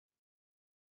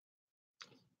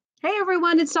Hey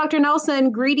everyone, it's Dr.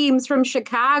 Nelson. Greetings from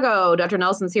Chicago. Dr.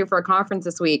 Nelson's here for a conference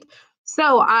this week.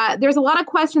 There's a lot of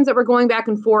questions that we're going back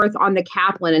and forth on the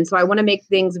Kaplan, and so I want to make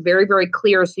things very, very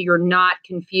clear so you're not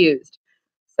confused.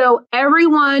 So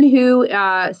everyone who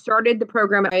started the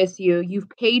program at ISU, you've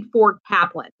paid for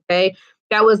Kaplan, okay?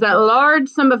 That was a large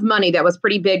sum of money that was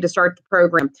pretty big to start the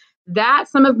program. That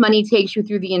sum of money takes you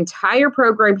through the entire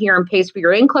program here and pays for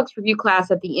your NCLEX review class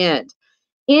at the end.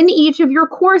 In each of your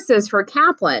courses for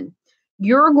Kaplan,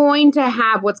 you're going to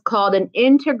have what's called an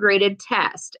integrated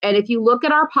test. And if you look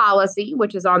at our policy,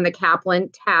 which is on the Kaplan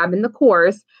tab in the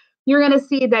course, you're going to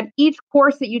see that each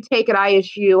course that you take at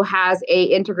ISU has a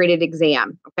integrated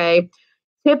exam, okay?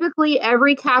 Typically,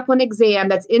 every Kaplan exam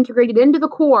that's integrated into the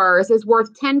course is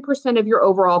worth 10% of your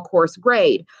overall course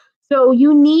grade. So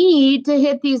you need to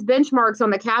hit these benchmarks on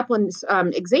the Kaplan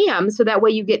exam so that way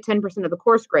you get 10% of the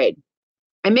course grade.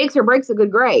 It makes or breaks a good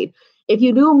grade. If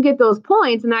you don't get those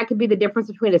points, and that could be the difference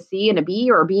between a C and a B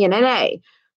or a B and an A.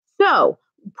 So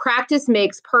practice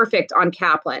makes perfect on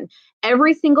Kaplan.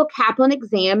 Every single Kaplan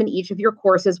exam in each of your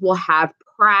courses will have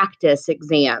practice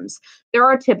exams. There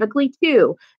are typically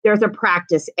two. There's a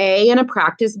practice A and a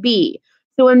practice B.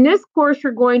 So in this course,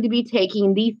 you're going to be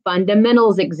taking the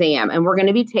fundamentals exam, and we're going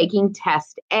to be taking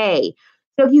test A.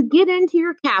 So if you get into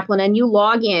your Kaplan and you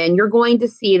log in, you're going to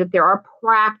see that there are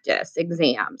practice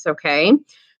exams, okay?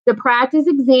 The practice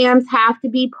exams have to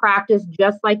be practiced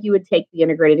just like you would take the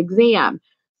integrated exam.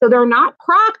 So they're not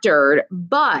proctored,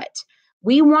 but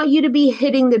we want you to be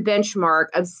hitting the benchmark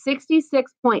of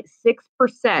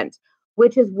 66.6%,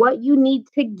 which is what you need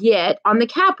to get on the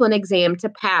Kaplan exam to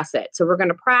pass it. So we're going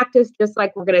to practice just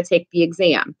like we're going to take the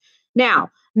exam. Now,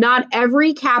 not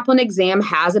every Kaplan exam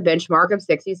has a benchmark of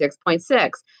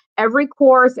 66.6. Every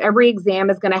course, every exam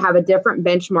is going to have a different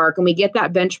benchmark, and we get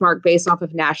that benchmark based off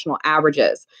of national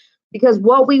averages. Because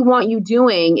what we want you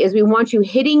doing is we want you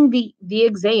hitting the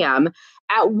exam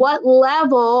at what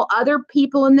level other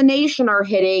people in the nation are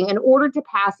hitting in order to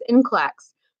pass NCLEX.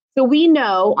 So we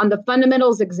know on the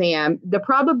fundamentals exam, the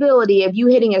probability of you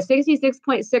hitting a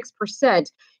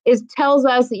 66.6% tells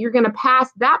us that you're going to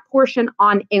pass that portion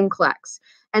on NCLEX.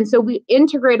 And so we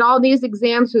integrate all these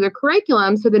exams through the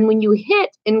curriculum. So then when you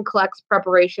hit NCLEX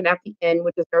preparation at the end,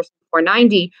 which is Nursing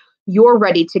 490, you're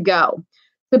ready to go.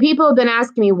 So people have been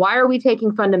asking me, why are we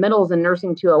taking fundamentals in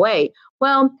Nursing 208?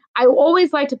 Well, I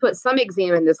always like to put some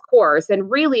exam in this course. And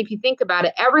really, if you think about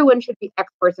it, everyone should be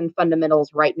experts in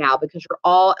fundamentals right now because you're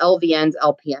all LVNs,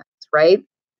 LPNs, right?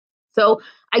 So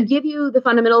I give you the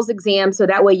fundamentals exam so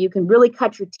that way you can really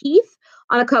cut your teeth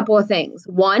on a couple of things.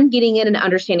 One, getting in and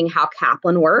understanding how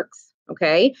Kaplan works,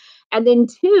 okay? And then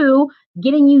two,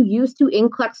 getting you used to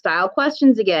NCLEX style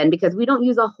questions again, because we don't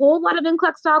use a whole lot of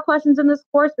NCLEX style questions in this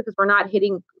course because we're not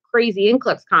hitting crazy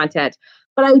NCLEX content.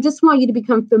 But I just want you to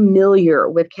become familiar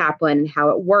with Kaplan and how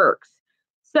it works.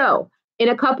 So in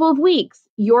a couple of weeks,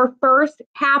 your first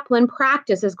Kaplan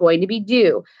practice is going to be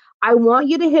due. I want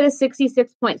you to hit a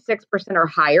 66.6% or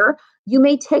higher. You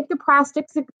may take the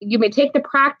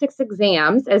practice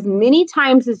exams as many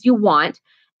times as you want,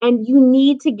 and you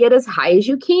need to get as high as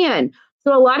you can.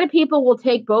 So a lot of people will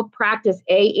take both practice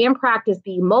A and practice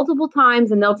B multiple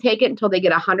times, and they'll take it until they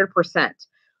get 100%.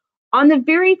 On the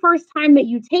very first time that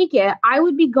you take it, I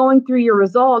would be going through your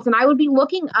results, and I would be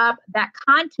looking up that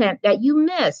content that you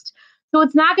missed. So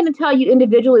it's not going to tell you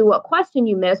individually what question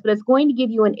you missed, but it's going to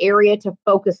give you an area to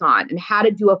focus on and how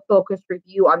to do a focused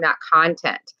review on that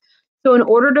content. So in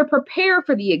order to prepare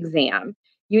for the exam,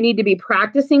 you need to be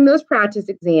practicing those practice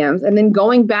exams and then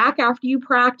going back after you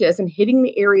practice and hitting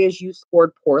the areas you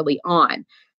scored poorly on.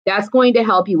 That's going to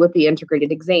help you with the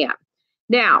integrated exam.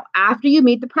 Now, after you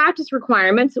meet the practice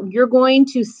requirements, you're going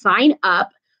to sign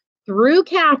up through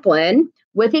Kaplan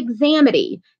with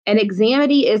Examity. And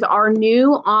Examity is our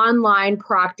new online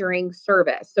proctoring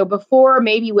service. So before,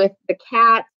 maybe with the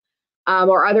CAT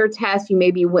or other tests, you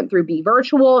maybe went through Be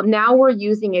Virtual. Now we're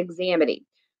using Examity.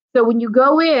 So when you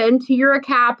go into your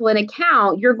Kaplan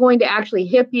account, you're going to actually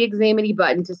hit the Examity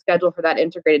button to schedule for that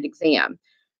integrated exam.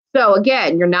 So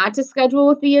again, you're not to schedule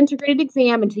with the integrated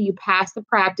exam until you pass the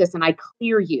practice and I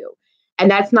clear you. And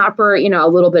that's not for, a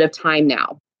little bit of time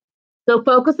now. So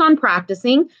focus on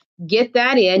practicing, get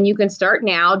that in. You can start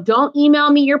now. Don't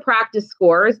email me your practice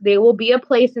scores. There will be a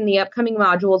place in the upcoming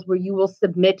modules where you will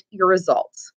submit your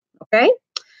results. Okay.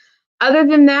 Other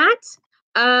than that,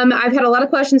 I've had a lot of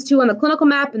questions too on the clinical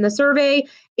map and the survey.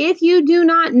 If you do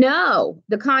not know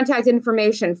the contact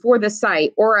information for the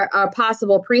site or a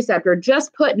possible preceptor,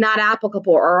 just put not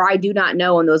applicable or I do not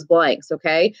know on those blanks,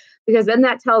 okay? Because then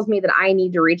that tells me that I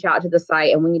need to reach out to the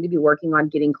site and we need to be working on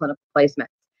getting clinical placement.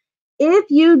 If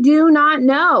you do not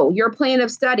know your plan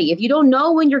of study, if you don't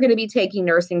know when you're going to be taking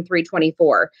Nursing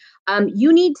 324,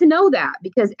 you need to know that,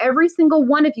 because every single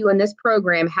one of you in this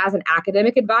program has an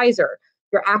academic advisor.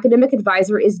 Your academic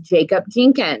advisor is Jacob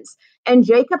Jenkins, and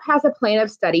Jacob has a plan of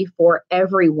study for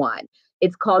everyone.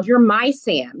 It's called your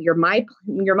MySAM, your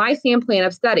MySAM plan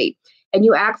of study, and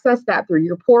you access that through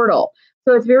your portal.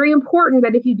 So it's very important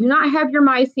that if you do not have your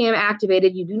MySAM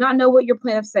activated, you do not know what your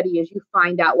plan of study is, you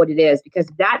find out what it is, because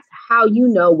that's how you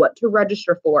know what to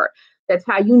register for. That's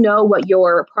how you know what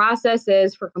your process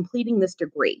is for completing this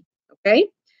degree, okay?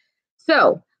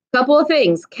 So a couple of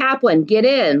things. Kaplan, get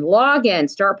in, log in,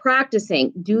 start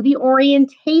practicing, do the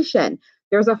orientation.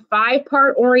 There's a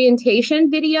 5-part orientation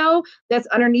video that's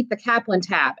underneath the Kaplan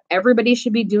tab. Everybody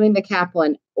should be doing the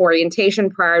Kaplan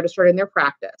orientation prior to starting their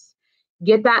practice.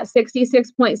 Get that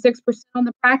 66.6% on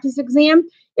the practice exam.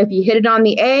 If you hit it on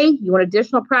the A, you want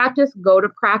additional practice, go to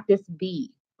practice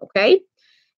B, okay?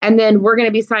 And then we're going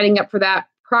to be signing up for that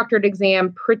proctored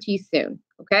exam pretty soon,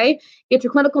 okay? Get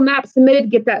your clinical map submitted,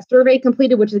 get that survey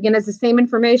completed, which again is the same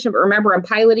information, but remember, I'm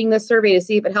piloting this survey to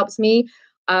see if it helps me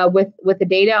with the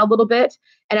data a little bit.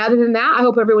 And other than that, I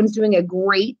hope everyone's doing a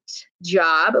great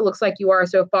job. It looks like you are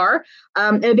so far.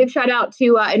 And a big shout out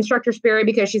to Instructor Sperry,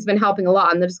 because she's been helping a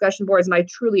lot on the discussion boards, and I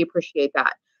truly appreciate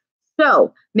that.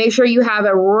 So make sure you have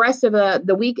a rest of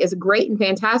the week is great and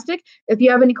fantastic. If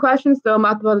you have any questions, throw them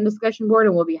up on the discussion board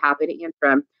and we'll be happy to answer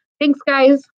them. Thanks,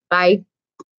 guys. Bye.